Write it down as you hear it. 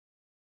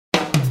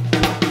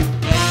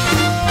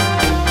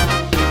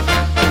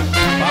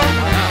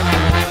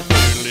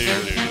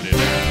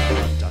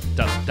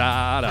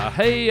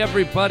Hey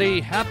everybody,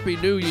 Happy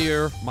New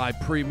Year, my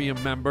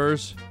premium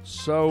members.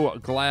 So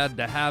glad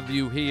to have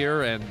you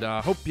here and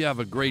hope you have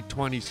a great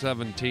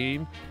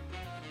 2017.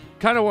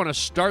 Kind of want to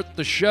start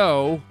the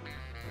show,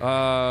 we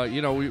kind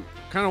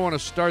of want to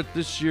start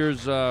this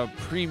year's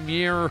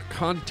premiere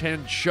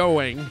content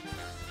showing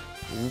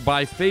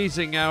by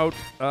phasing out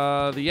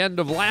the end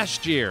of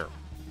last year.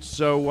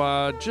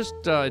 So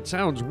it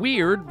sounds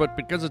weird, but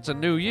because it's a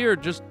new year,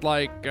 just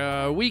like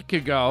a week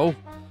ago,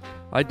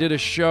 I did a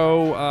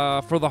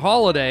show for the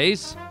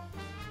holidays,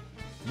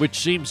 which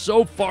seems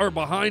so far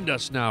behind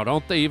us now,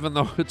 don't they? Even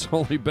though it's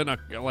only been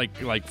like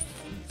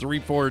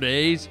 3-4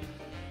 days.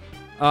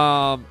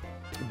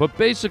 But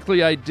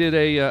basically, I did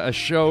a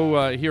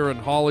show here in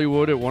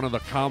Hollywood at one of the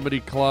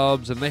comedy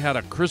clubs, and they had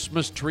a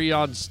Christmas tree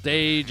on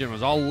stage, and it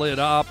was all lit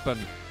up, and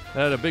it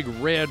had a big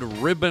red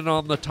ribbon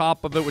on the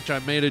top of it, which I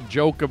made a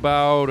joke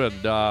about,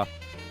 and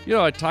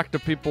I talked to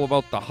people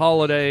about the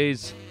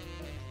holidays.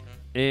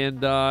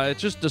 And it's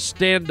just a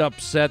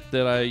stand-up set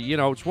that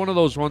it's one of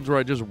those ones where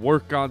I just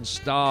work on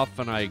stuff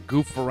and I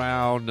goof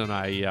around and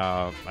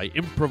I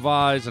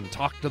improvise and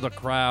talk to the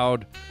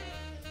crowd.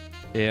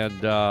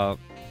 And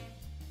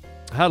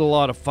had a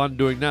lot of fun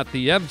doing that.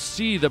 The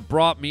MC that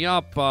brought me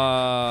up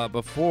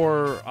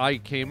before I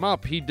came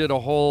up, he did a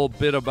whole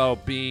bit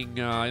about being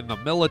in the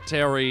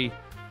military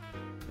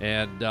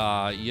and,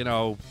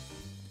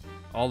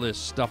 all this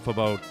stuff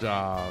about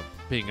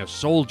being a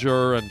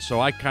soldier, and so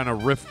I kind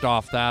of riffed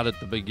off that at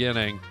the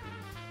beginning.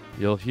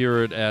 You'll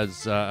hear it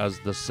as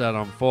the set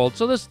unfolds.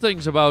 So this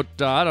thing's about,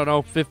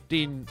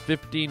 15,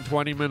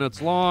 20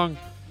 minutes long,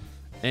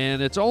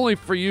 and it's only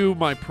for you,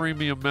 my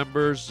premium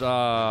members.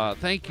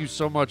 Thank you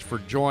so much for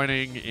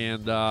joining,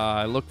 and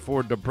I look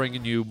forward to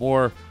bringing you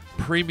more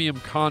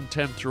premium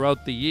content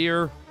throughout the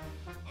year.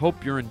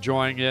 Hope you're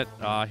enjoying it.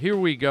 Here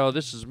we go.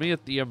 This is me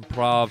at the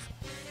Improv,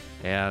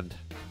 and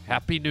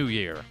Happy New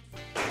Year.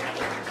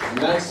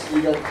 Next,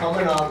 we got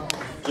coming up,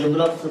 give it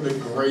up for the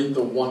great,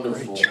 the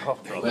wonderful,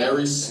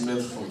 Larry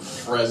Smith from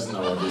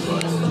Fresno,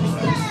 everybody. All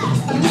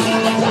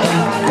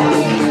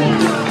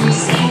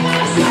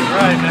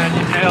right, man,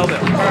 you nailed it.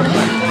 Perfect.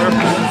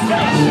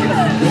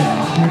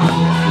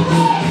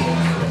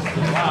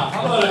 Wow,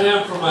 how about a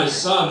hand for my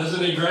son?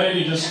 Isn't he great?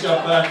 He just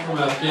got back from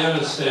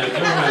Afghanistan. Give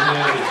him a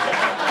hand.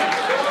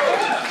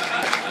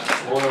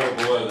 Boy, oh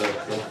boy,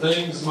 the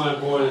things my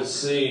boy has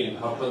seen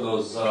up in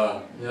those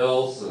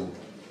hills and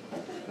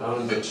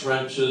down in the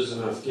trenches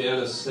in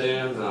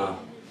Afghanistan,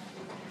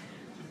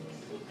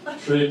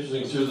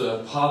 traipsing through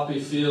the poppy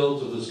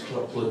fields with his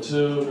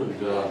platoon,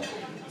 and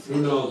who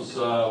knows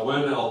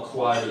when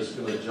Al-Qaeda is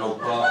going to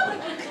jump up.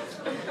 And,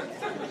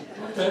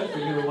 okay,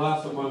 you're going to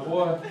laugh at my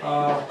boy.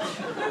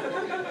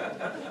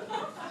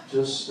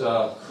 Just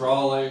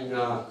crawling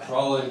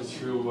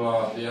through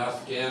the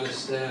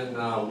Afghanistan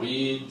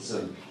weeds,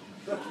 and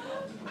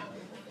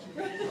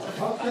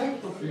okay,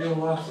 you're going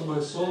to laugh at my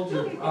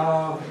soldier.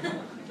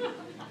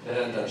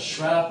 And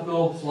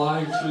shrapnel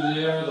flying through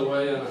the air the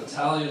way an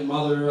Italian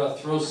mother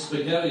throws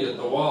spaghetti at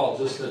the wall,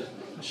 just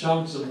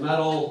chunks of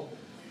metal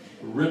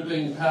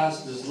ripping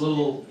past his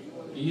little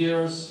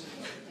ears,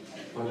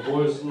 my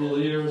boy's little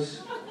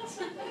ears.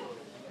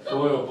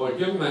 Boy, oh boy,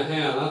 give him a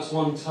hand. That's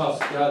one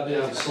tough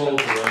goddamn soldier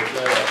right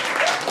there.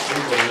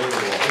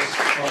 Unbelievable. This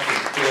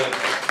fucking kid.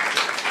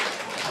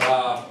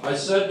 I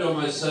said to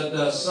him,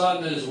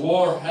 son, is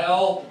war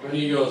hell? And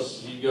he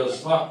goes,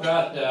 fuck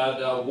that,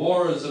 Dad.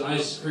 War is an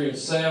ice cream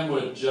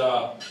sandwich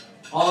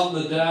on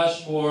the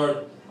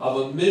dashboard of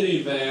a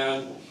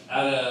minivan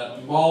at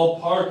a mall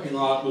parking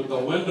lot with the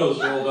windows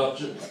rolled up.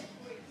 Okay,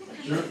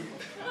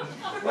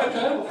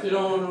 well, if you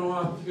don't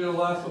want to, if you're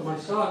gonna laugh at my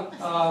son.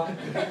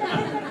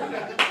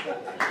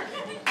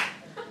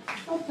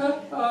 Okay.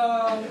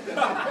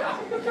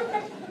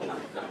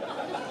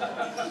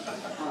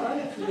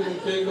 Alright, if you're gonna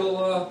giggle,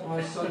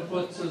 my son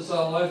puts his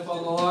life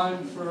on the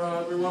line for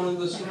everyone in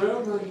this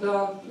room, and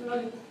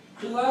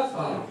you laugh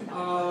at him.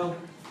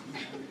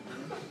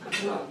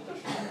 Yeah.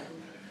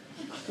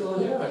 Still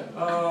hear it.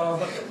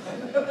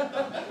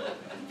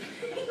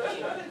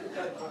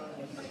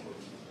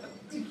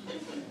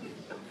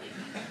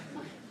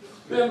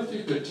 Man, if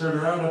you could turn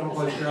around, I don't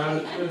like your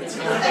attitude.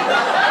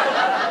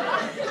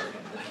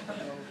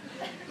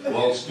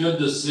 Well, it's good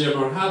to see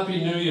everyone. Happy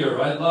New Year,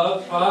 right,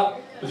 love? Huh?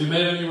 Have you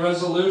made any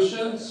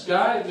resolutions,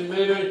 Guy? Have you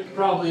made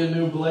probably a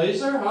new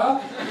blazer, huh?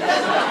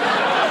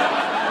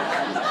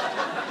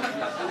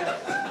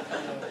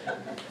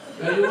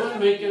 Anyone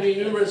make any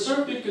new resolutions?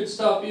 Sir, if you could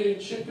stop eating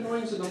chicken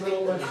wings in the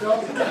middle of my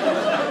show.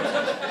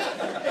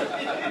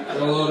 Got a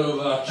load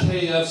of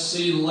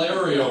KFC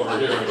Larry over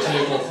here at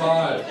table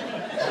 5.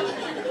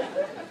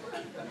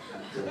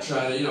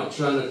 Trying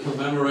to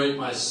commemorate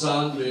my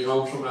son being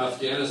home from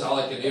Afghanistan. All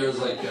I can hear is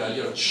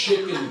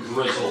chicken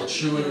grizzle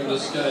chewing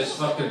this guy's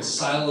fucking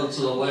Silence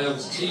of the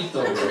Lamb's teeth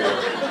over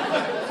here.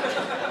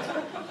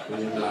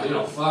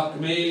 And, fuck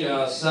me,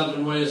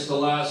 7 ways to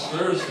last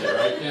Thursday,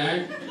 right,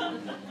 gang?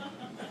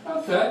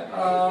 Okay.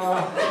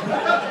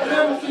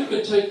 If you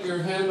could take your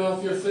hand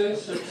off your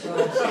face, it's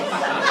negative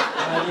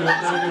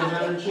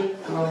energy.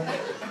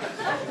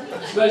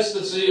 It's nice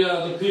to see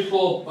the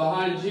people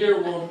behind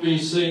here won't be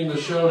seeing the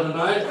show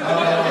tonight.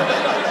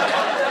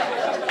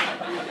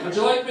 Would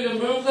you like me to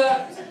move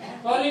that,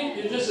 buddy?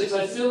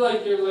 I feel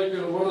like you're like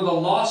one of the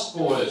Lost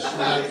Boys from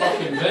that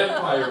fucking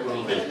vampire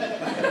movie. You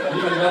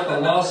even got the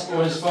Lost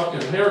Boys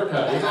fucking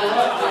haircut. You know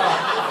what?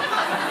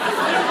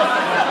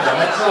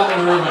 That's not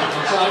the room. I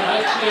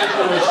can't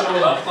do a show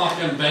with a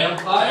fucking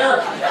vampire.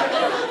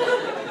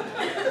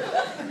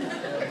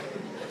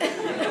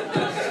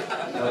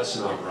 That's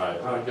not right,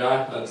 huh,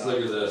 guy?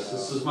 Look at this.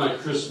 This is my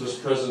Christmas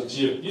present to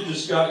you. You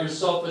just got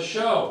yourself a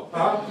show,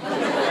 huh?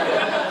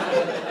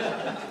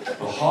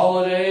 The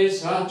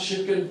holidays, huh?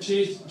 Chicken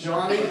teeth,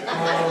 Johnny.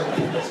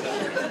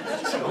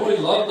 Oh, we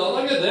love that.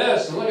 Look at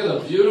this. Look at the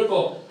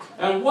beautiful.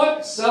 And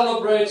what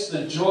celebrates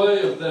the joy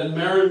of the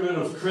merriment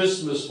of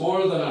Christmas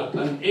more than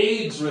an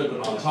AIDS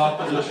ribbon on top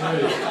of the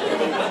tree?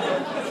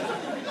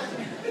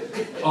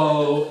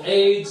 Oh,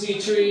 AIDSy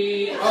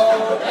tree.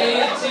 Oh,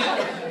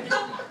 AIDSy.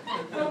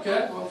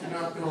 Okay, well, if you're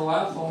not going to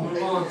laugh, I'll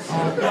move on.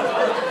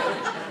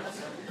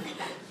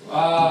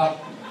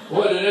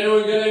 What, did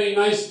anyone get any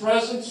nice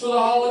presents for the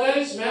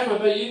holidays? Man, I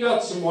bet you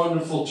got some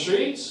wonderful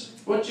treats.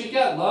 What'd you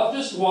get, love?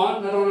 Just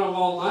one. I don't have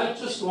all night.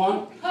 Just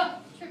one.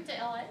 Trip to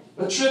LA.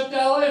 A trip to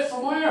LA?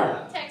 From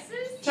where?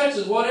 Texas.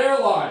 Texas. What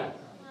airline?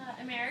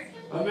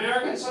 American.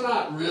 Americans are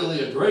not really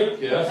a great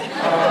gift.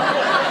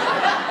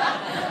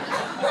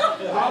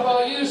 How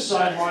about you,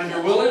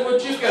 Sidewinder Willie?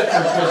 What'd you get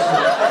for Christmas?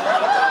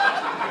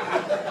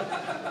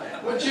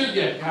 What'd you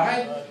get,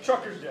 guy?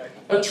 Trucker's jacket.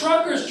 A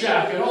trucker's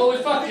jacket? Holy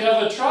fuck, you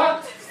have a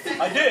truck?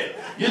 I did.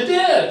 You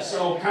did?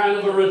 So kind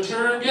of a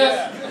return gift?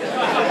 Yeah.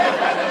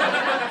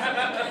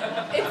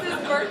 It's his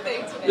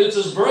birthday today. It's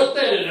his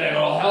birthday today.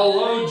 Oh,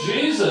 hello,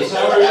 Jesus.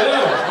 How are you?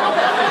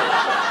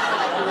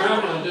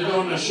 I'm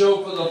doing a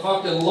show for the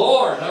fucking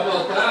Lord. How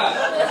about that?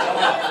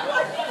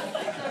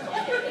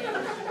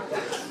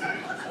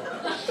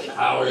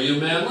 How are you,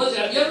 man? Listen,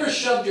 have you ever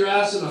shoved your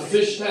ass in a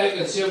fish tank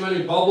and see how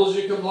many bubbles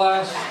you can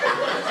blast?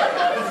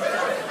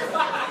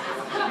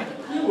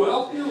 You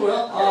will. You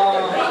will.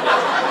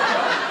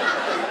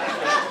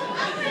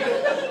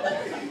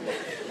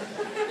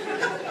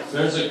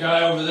 There's a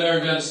guy over there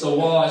against the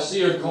wall. I see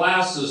your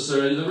glasses,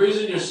 sir. The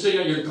reason you're sticking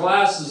out your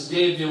glasses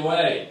gave you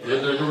away.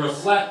 They're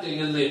reflecting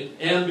in the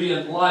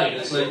ambient light.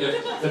 It's like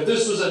if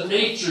this was a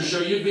nature show,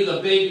 you'd be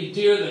the baby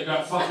deer that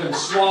got fucking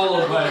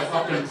swallowed by a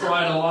fucking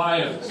pride of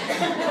lions.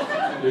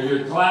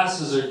 Your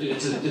glasses are,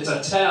 it's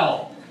a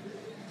tell.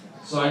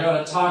 So I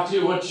gotta talk to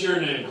you. What's your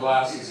name,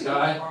 glasses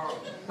guy?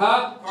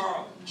 Huh?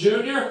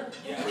 Junior?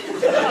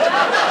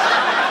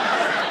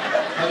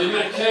 Have you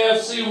met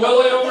KFC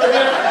Willie over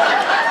here?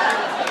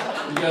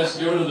 You guys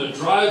go to the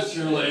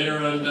drive-thru later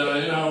and,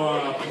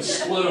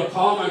 split a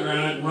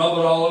pomegranate and rub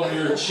it all over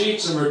your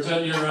cheeks and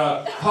pretend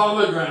you're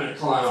pomegranate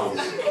clowns.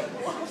 Okay,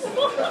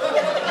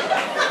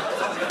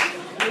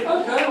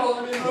 well,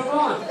 let me move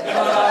on.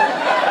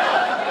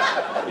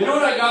 You know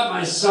what I got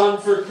my son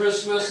for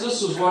Christmas?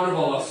 This was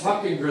wonderful, a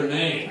fucking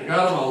grenade. I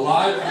got him a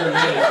live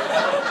grenade.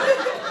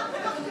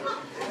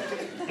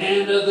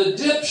 And the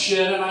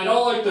dipshit, and I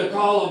don't like to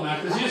call him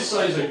that because he's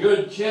a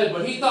good kid,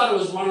 but he thought it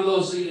was one of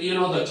those,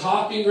 the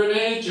talking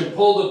grenades. You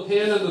pull the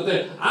pin and the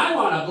thing. I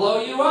want to blow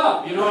you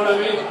up, you know what I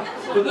mean?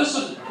 But this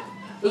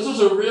was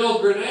a real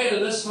grenade,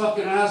 and this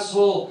fucking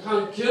asshole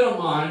cunt kid of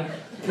mine,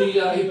 he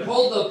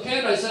pulled the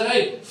pin. I said,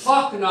 hey,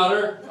 fuck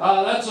nutter,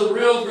 that's a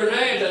real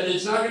grenade, and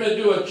it's not going to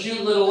do a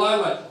cute little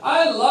line like,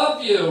 I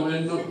love you.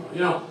 And,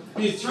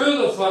 he threw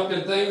the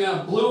fucking thing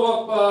and blew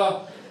up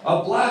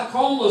a black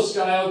homeless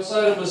guy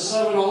outside of a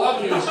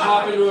 7-Eleven. He was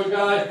talking to a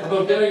guy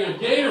about getting a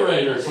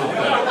Gatorade or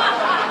something.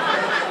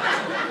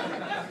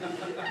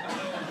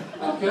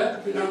 Okay,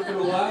 if you're not going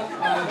to laugh.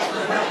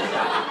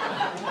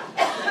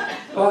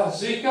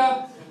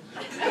 Zika?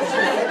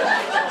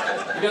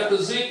 You got the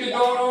Zika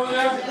going over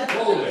there?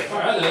 Holy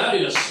fuck, I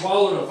think just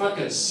swallowed a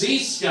fucking sea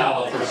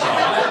scallop or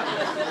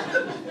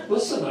something.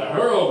 Listen to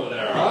her over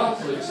there, huh?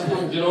 Like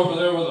someone get over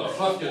there with a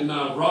fucking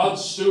Rod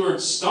Stewart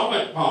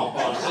stomach pump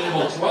on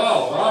table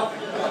 12, huh?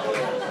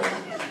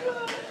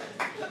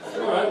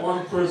 All right,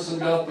 one person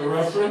got the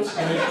reference.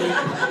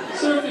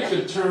 Sir, if you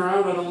could turn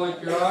around, I don't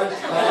like your eyes.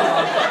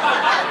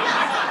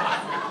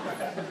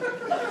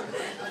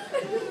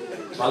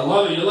 I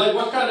love it.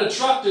 What kind of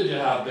truck did you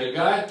have, big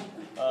guy?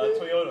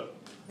 Toyota.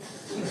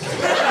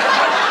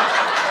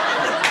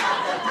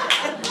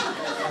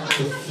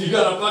 You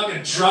got a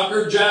fucking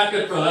trucker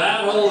jacket for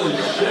that? Holy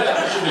shit,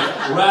 I should be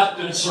wrapped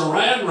in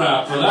saran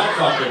wrap for that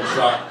fucking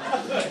truck.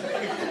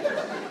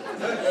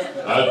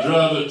 I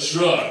drive a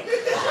truck,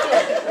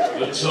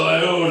 the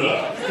Toyota.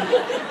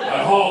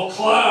 I haul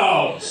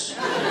clouds.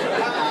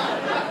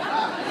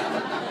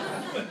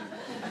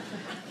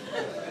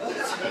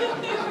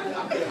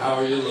 How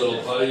are you,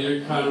 little buddy?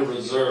 You're kind of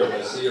reserved.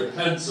 I see you're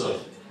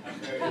pensive.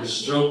 You're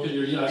stroking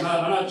your. I'm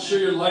not sure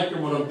you're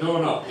liking what I'm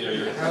doing up here.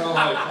 You're kind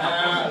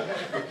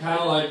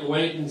of like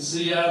wait and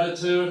see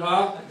attitude,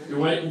 huh? You're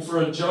waiting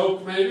for a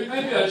joke, maybe.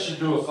 Maybe I should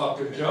do a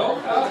fucking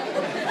joke, huh?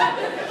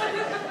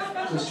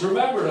 Just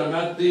remembered, I'm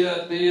at the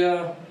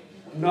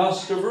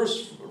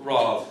Nostriverse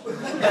Rob.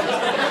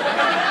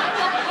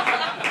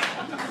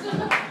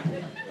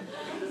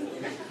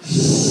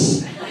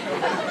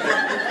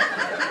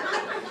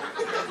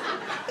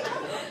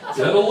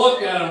 Get a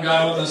look at him,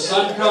 guy. When the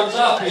sun comes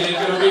up, he ain't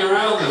gonna be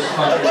around this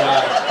fucking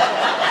guy.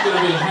 He's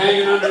gonna be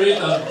hanging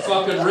underneath a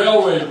fucking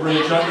railway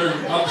bridge,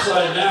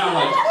 upside down,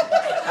 like.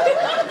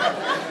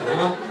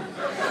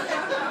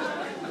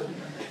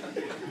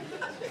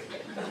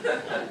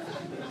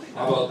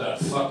 How about that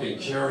fucking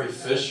Carrie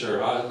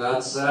Fisher? Isn't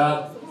that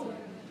sad?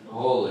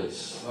 Holy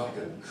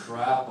fucking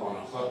crap on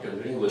a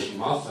fucking English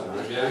muffin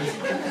again.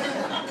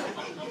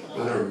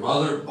 And her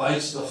mother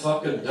bites the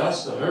fucking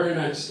dust the very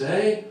next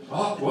day.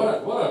 Fuck, what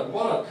a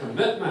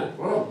commitment.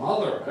 What a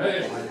mother.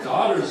 Hey, my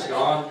daughter's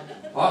gone.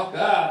 Fuck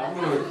that. I'm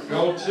gonna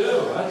go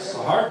too. That's a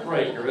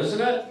heartbreaker,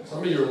 isn't it? Some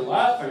of you are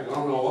laughing. I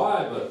don't know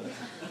why, but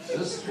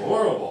this is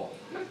horrible.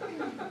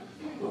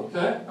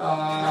 Okay.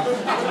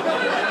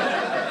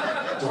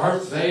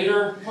 Darth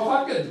Vader?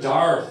 Fucking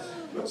Darth.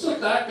 What's with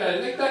that guy?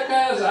 You think that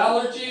guy has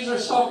allergies or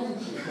something?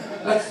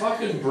 That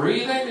fucking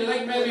breathing? You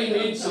think maybe he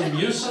needs some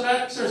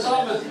Mucinex or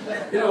something?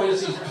 You know,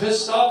 is he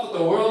pissed off at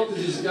the world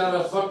because he's got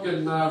a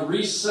fucking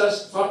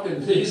recessed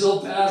fucking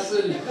nasal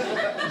passage?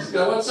 He's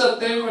got, what's that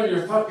thing when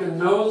your fucking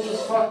nose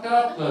is fucked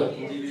up? The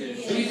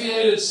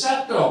deviated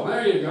septum.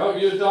 There you go.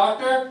 You a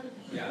doctor?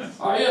 Yes.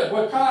 Are you?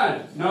 What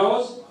kind?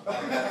 Nose?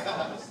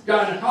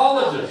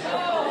 Gynecologist.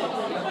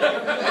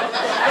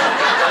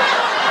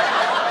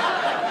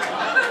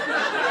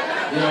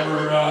 You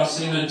ever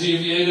seen a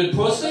deviated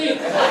pussy?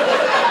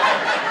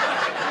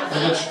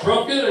 If it's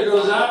crooked, it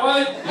goes that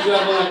way. You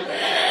gotta like,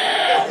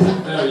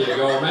 there you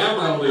go, ma'am.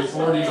 That'll be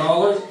 $40.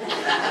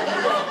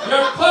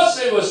 Your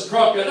pussy was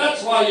crooked.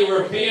 That's why you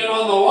were peeing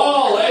on the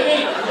wall,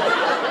 lady.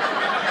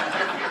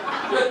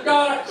 You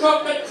got a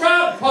crooked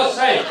crab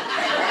pussy.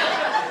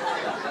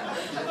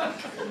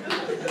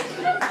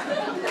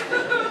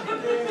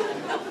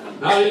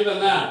 Not even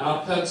that,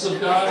 huh, pensive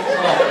guy? Oh.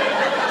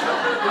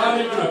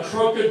 Not even a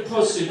crooked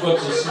pussy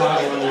puts a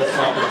smile on your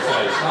fucking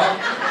face, huh?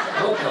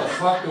 What the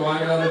fuck do I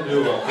gotta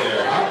do up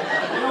there, huh?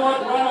 You know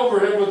what? Run over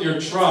him with your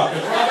truck.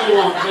 It probably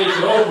won't make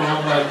it over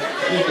him, but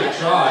you can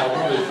try. It'll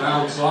probably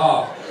bounce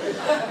off.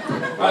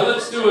 Alright,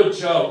 let's do a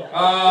joke.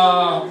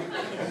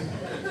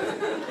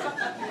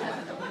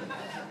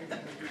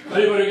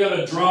 Anybody got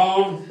a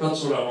drone?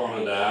 That's what I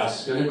wanted to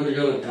ask. Anybody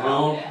got a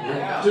drone?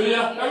 Yeah. Do you?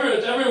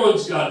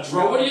 Everyone's got a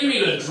drone. What do you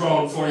need a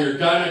drone for? Your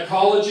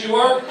gynecology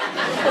work?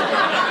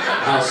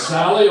 Now,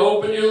 Sally,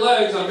 open your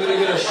legs. I'm going to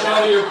get a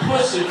shot of your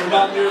pussy from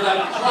up near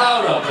that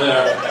cloud up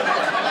there.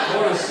 I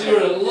want to see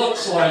what it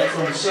looks like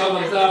from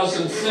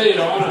 7,000 feet.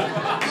 I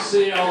want to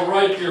see how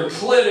ripe your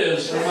clit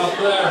is from up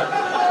there.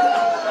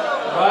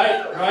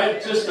 Right?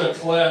 Just a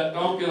clit.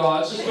 Don't get all.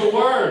 It's just a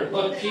word.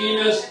 Look,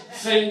 penis,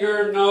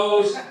 finger,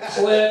 nose,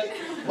 clit,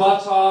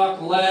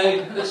 buttock,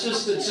 leg. It's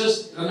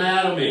just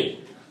anatomy.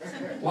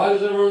 Why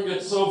does everyone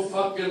get so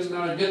fucking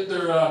get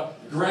their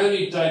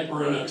granny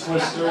diaper in a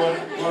twister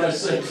when I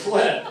say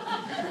clit?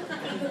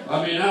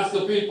 I mean, half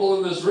the people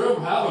in this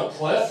room have a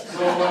clit,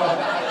 so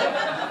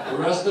the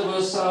rest of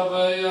us have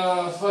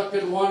a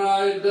fucking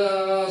one-eyed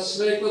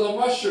snake with a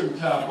mushroom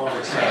cap on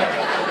its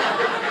head.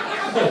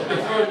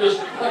 Or just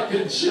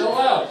fucking chill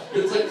out.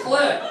 It's a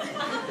clit.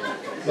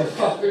 The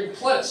fucking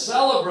clit.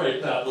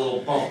 Celebrate that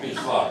little bumpy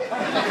fuck.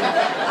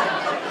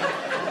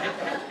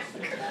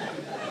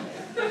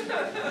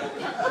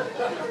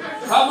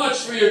 How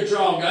much for your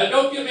drone, guy?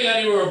 Don't give me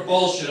any more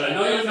bullshit. I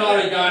know you're not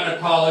a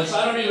gynecologist.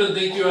 I don't even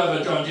think you have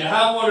a drone. Do you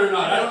have one or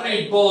not? I don't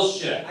need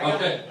bullshit.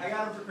 Okay. I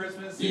got them for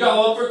Christmas. You got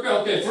one for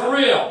okay, for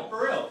real.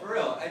 For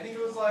real. I think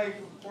it was like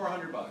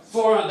 $400.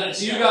 400.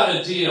 So you got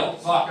a deal.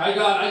 Fuck. I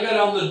got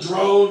on the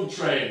drone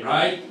train,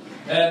 right?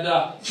 And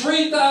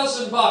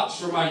 $3,000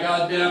 for my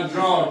goddamn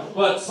drone.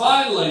 But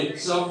finally,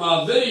 some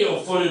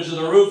video footage of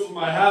the roof of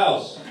my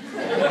house.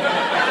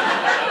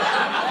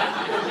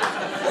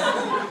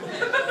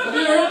 Have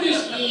you heard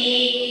these?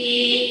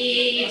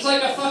 It's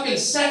like a fucking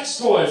sex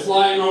toy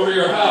flying over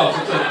your house.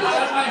 It's like, is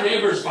that my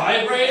neighbor's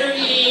vibrator?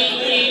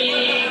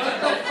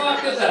 What the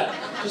fuck is that?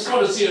 Just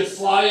want to see it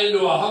fly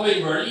into a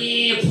hummingbird.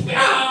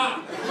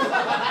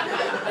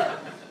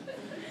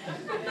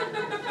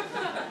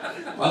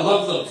 I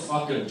love the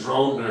fucking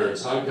drone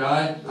nerds, huh,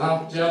 guy?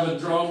 Do you have a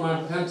drone,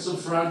 my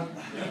pensive friend?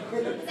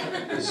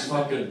 These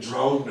fucking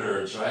drone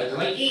nerds, right? They're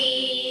like,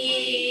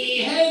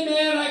 hey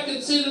man, I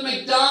can see the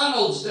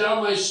McDonald's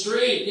down my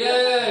street,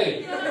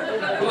 yay!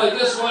 I'm like,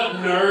 this what,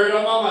 nerd?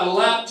 I'm on my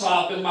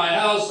laptop in my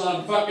house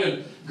on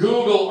fucking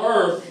Google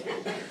Earth.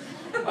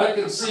 I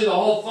can see the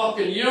whole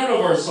fucking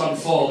universe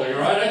unfolding,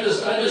 right? I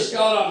just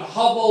got on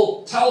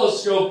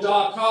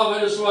HubbleTelescope.com.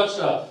 I just watched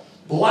a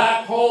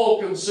black hole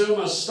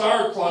consume a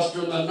star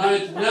cluster in the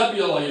 9th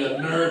nebula, you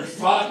nerd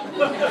fuck.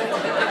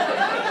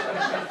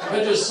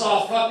 I just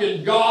saw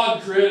fucking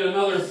God create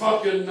another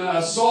fucking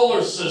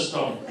solar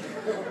system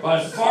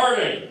by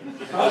farting.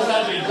 How's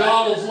that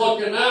McDonald's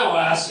looking now,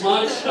 ass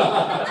munch?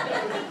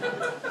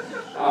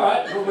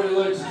 Alright, nobody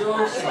likes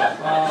drone stuff.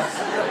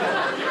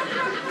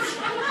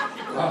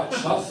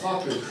 tough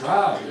fucking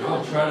crowd, you know.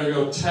 I'm trying to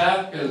go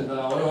tech, and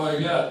what do I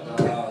get?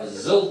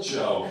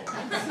 Zilcho.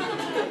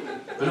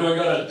 Anyone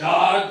got a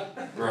dog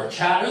or a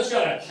cat? Who's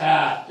got a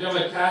cat? Do you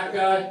have a cat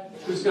guy?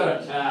 Who's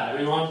got a cat?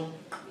 Anyone?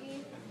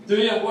 Do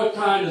you? What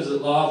kind is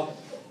it, love?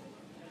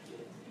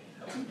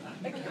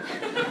 Did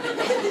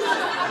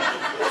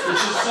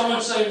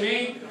someone say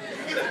me?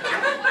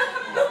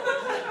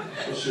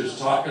 She was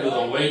talking to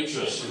the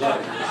waitress.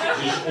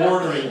 She's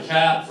ordering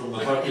cat from the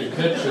fucking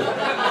kitchen.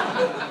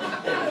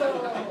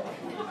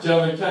 Do you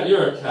have a cat?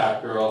 You're a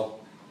cat girl.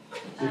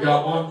 You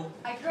got one?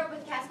 I grew up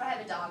with cats, but I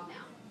have a dog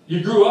now.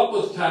 You grew up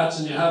with cats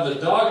and you have a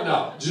dog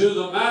now. Do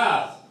the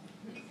math.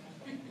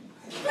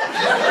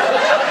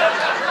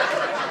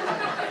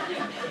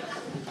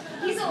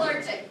 He's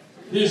allergic.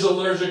 He's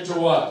allergic to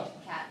what?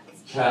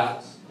 Cats.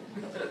 Cats.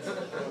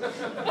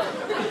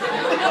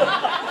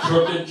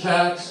 Crooked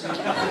cats.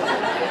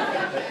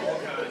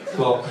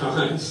 All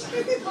kinds.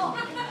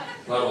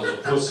 That was a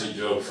pussy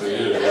joke for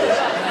you.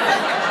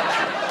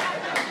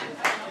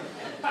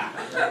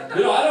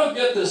 You know, I don't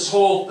get this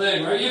whole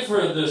thing, right? You've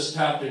heard this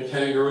Captain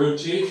Kangaroo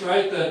teeth,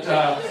 right? That,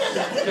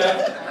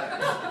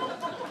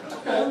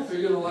 okay, if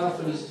you're going to laugh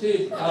at his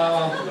teeth.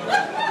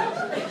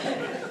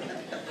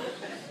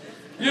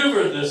 You've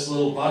heard this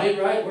little buddy,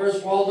 right?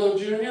 Where's Waldo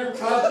Jr.?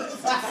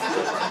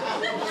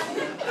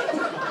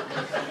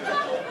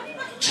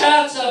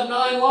 Cats have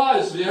 9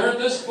 lives. Have you heard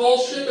this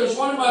bullshit? There's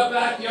one in my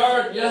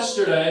backyard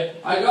yesterday.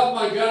 I got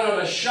my gun out,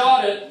 I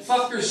shot it.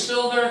 Fucker's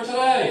still there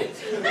today.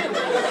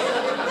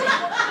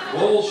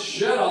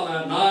 Bullshit on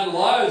that 9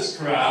 lives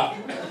crap.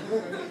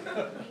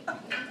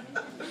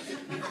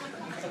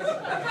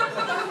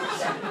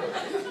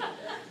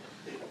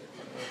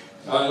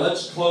 Alright,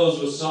 let's close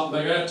with something.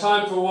 I got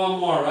time for one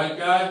more, right,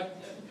 guy?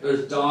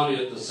 There's Donnie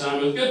at the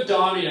center. Give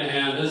Donnie a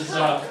hand. He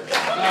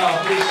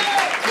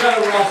had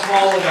a rough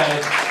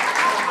holiday.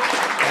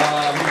 He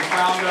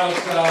found out,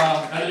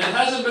 and it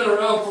hasn't been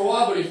around for a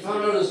while, but he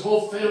found out his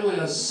whole family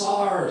has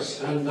SARS,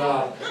 and it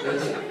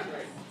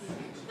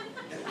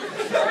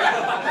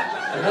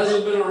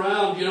hasn't been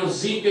around. You know,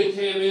 Zika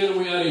came in, and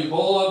we had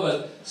Ebola,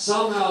 but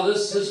somehow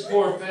his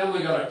poor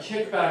family got a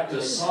kickback to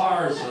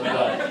SARS, and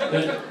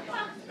they're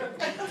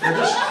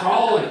just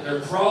crawling.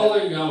 They're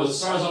crawling with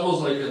SARS,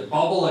 almost like they're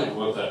bubbling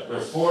with it.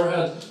 Their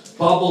forehead,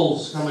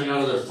 bubbles coming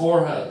out of their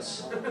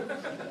foreheads,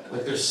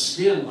 like their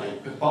skin,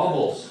 like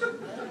bubbles.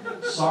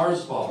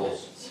 SARS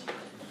bubbles.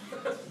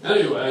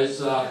 Anyways,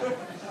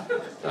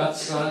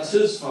 that's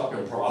his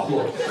fucking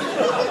problem.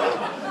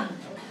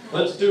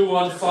 Let's do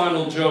one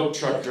final joke,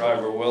 truck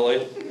driver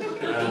Willie,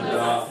 and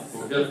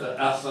we'll get the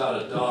F out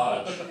of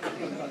Dodge.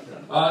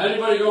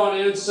 Anybody go on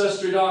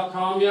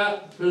Ancestry.com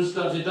yet?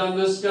 Have you done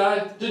this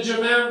guy? Did you,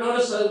 ma'am?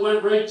 Notice I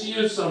went right to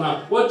you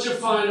somehow. What'd you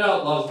find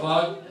out, love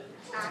bug?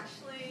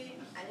 Actually,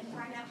 I didn't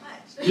find out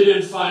much. You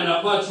didn't find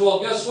out much. Well,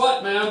 guess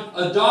what, ma'am?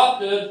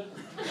 Adopted.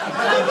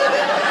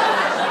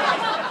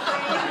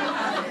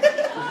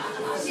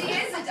 She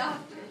is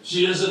adopted.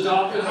 She is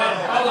adopted?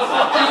 How the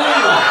fuck do you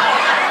know?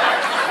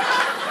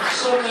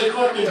 Some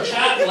fucking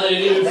cat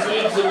lady who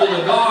feeds them to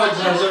the dogs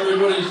has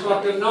everybody's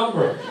fucking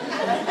number.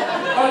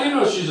 How do you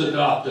know she's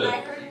adopted?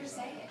 I heard her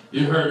say it.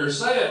 You heard her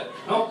say it?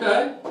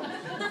 Okay.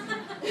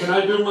 Can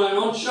I do my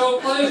own show,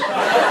 please?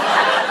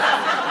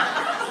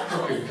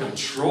 Fucking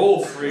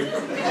control freak.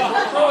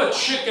 Throw a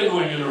chicken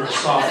wing in her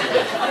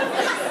esophagus.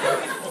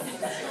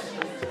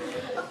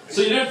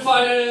 So you didn't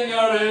find anything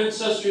out on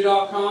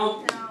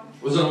Ancestry.com? No.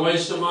 Was it a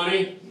waste of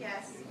money?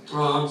 Yes.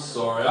 Oh, I'm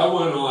sorry. I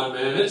went on,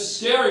 man. It's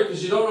scary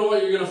because you don't know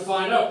what you're going to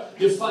find out.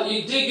 You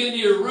dig into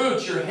your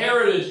roots, your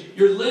heritage,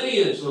 your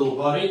lineage, little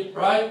buddy,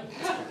 right?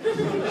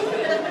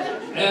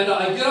 And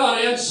I get on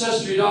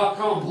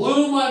Ancestry.com.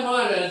 Blew my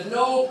mind. I had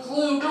no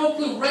clue,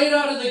 right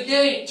out of the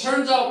gate.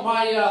 Turns out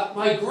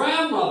my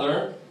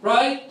grandmother,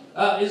 right,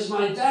 is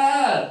my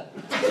dad.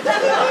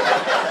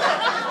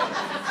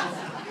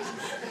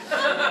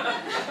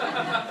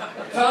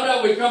 Found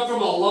out we come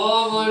from a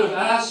long line of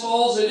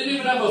assholes. They didn't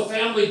even have a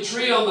family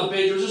tree on the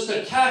page. It was just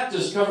a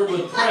cactus covered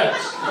with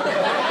pricks.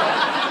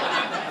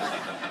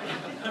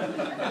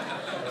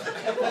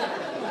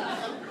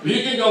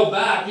 You can go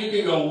back. You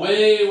can go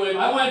way, way.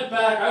 I went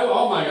back.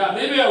 Oh my God.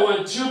 Maybe I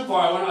went too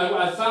far.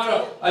 I found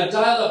out. I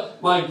dialed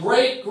up. My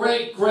great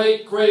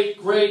grandfather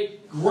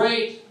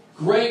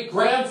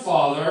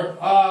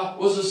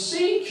was a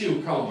sea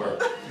cucumber.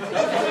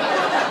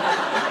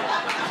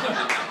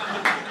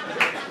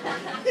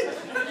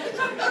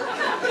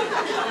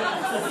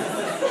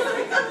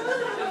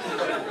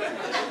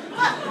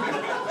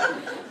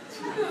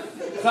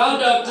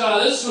 Found out,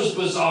 this was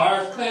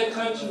bizarre. Pay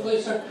attention,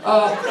 please, sir.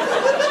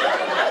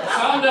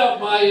 Found out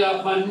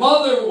my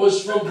mother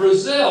was from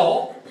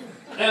Brazil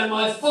and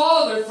my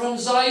father from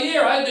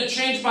Zaire. I had to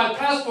change my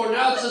passport.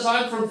 Now it says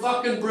I'm from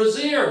fucking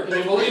Brazil. Can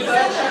you believe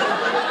that?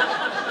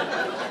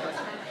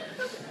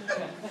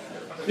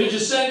 Did you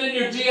send in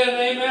your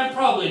DNA, man?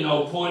 Probably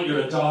no point. You're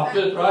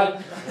adopted, right?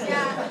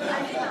 Yeah,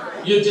 I did not.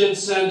 You did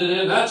send it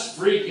in. That's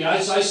freaky. I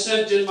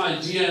sent in my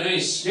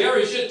DNA.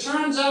 Scary shit.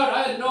 Turns out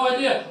I had no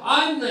idea.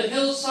 I'm the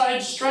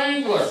Hillside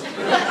Strangler.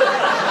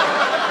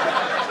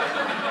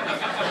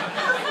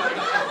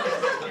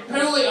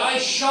 Apparently I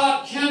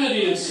shot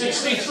Kennedy in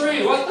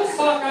 '63. What the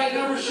fuck? I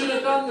never should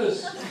have done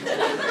this.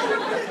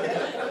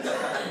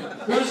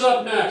 Who's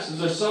up next? Is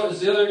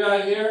the other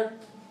guy here?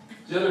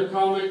 Is the other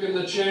comic in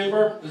the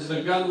chamber? Is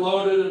the gun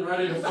loaded and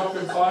ready to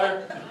fucking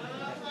fire?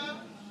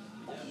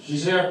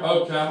 She's here?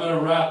 Okay, I'm going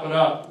to wrap it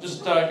up.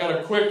 Just got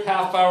a quick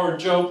half-hour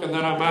joke and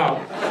then I'm out.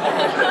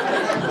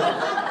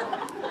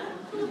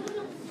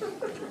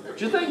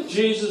 Do you think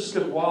Jesus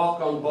could walk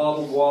on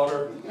bottled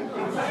water?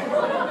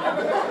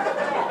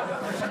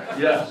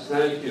 Yes,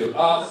 thank you.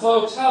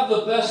 Folks, have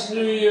the best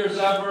New Year's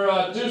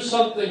ever. Do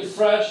something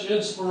fresh,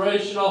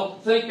 inspirational.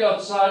 Think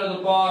outside of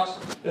the box.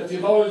 If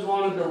you've always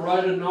wanted to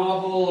write a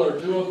novel or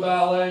do a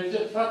ballet,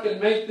 just fucking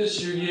make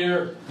this your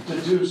year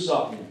to do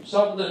something.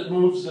 Something that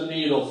moves the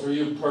needle for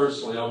you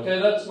personally, okay?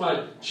 That's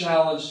my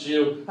challenge to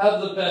you.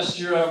 Have the best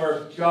year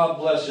ever. God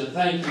bless you.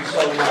 Thank you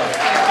so much.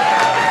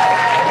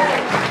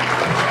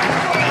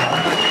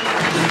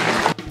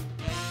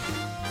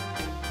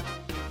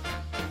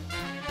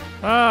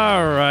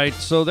 All right,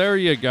 so there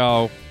you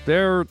go.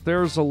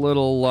 There's a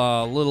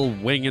little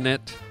winging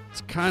it.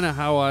 It's kind of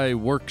how I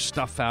work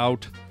stuff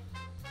out.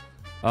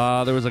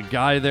 There was a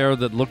guy there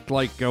that looked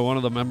like one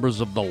of the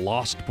members of the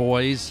Lost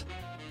Boys.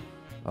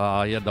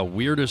 He had the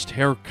weirdest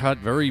haircut,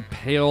 very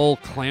pale,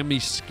 clammy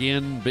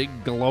skin,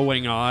 big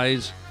glowing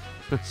eyes.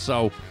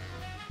 So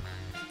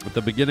at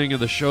the beginning of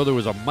the show, there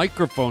was a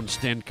microphone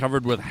stand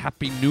covered with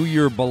Happy New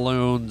Year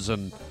balloons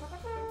and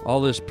all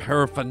this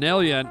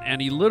paraphernalia,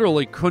 and he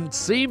literally couldn't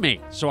see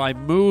me. So I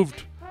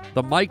moved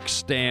the mic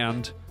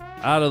stand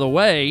out of the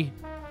way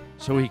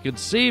so he could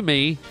see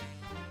me.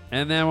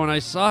 And then when I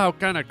saw how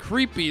kind of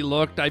creepy he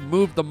looked, I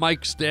moved the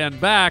mic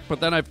stand back, but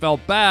then I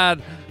felt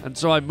bad, and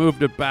so I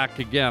moved it back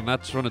again.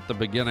 That's when at the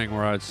beginning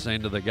where I was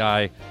saying to the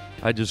guy,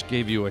 I just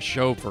gave you a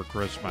show for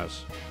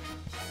Christmas.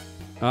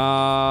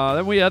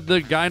 Then we had the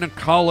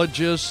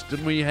gynecologist,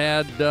 and we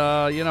had,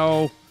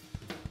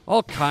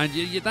 all kinds.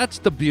 That's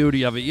the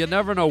beauty of it. You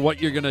never know what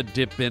you're going to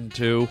dip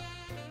into.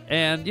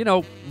 And,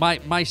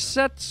 my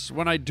sets,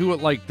 when I do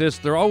it like this,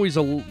 they're always,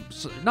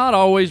 not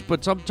always,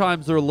 but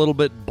sometimes they're a little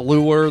bit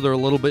bluer. They're a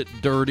little bit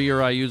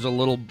dirtier. I use a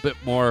little bit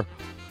more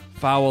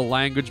foul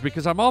language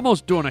because I'm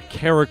almost doing a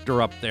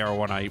character up there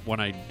when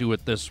I do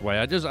it this way.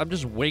 I'm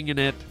just winging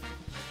it.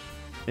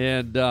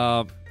 And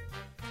I'm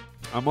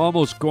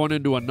almost going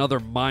into another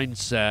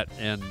mindset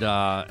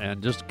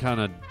and just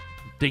kind of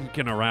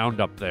dinking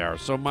around up there.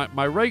 So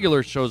my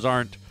regular shows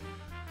aren't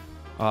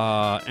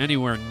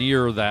anywhere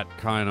near that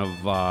kind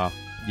of, I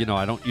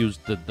don't use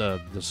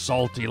the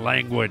salty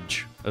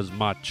language as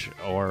much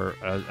or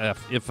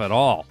if at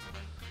all.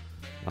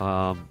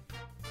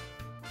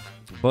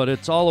 But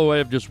it's all a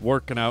way of just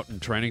working out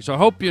and training. So I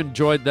hope you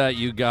enjoyed that,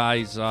 you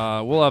guys.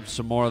 We'll have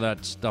some more of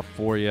that stuff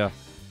for you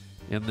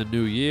in the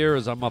new year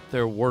as I'm up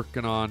there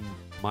working on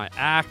my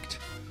act.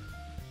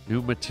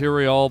 New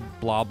material,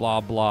 blah, blah,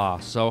 blah.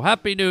 So,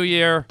 Happy New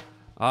Year.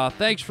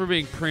 Thanks for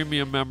being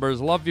premium members.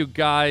 Love you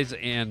guys.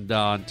 And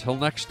until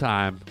next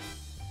time,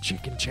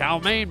 chicken chow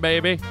mein,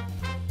 baby.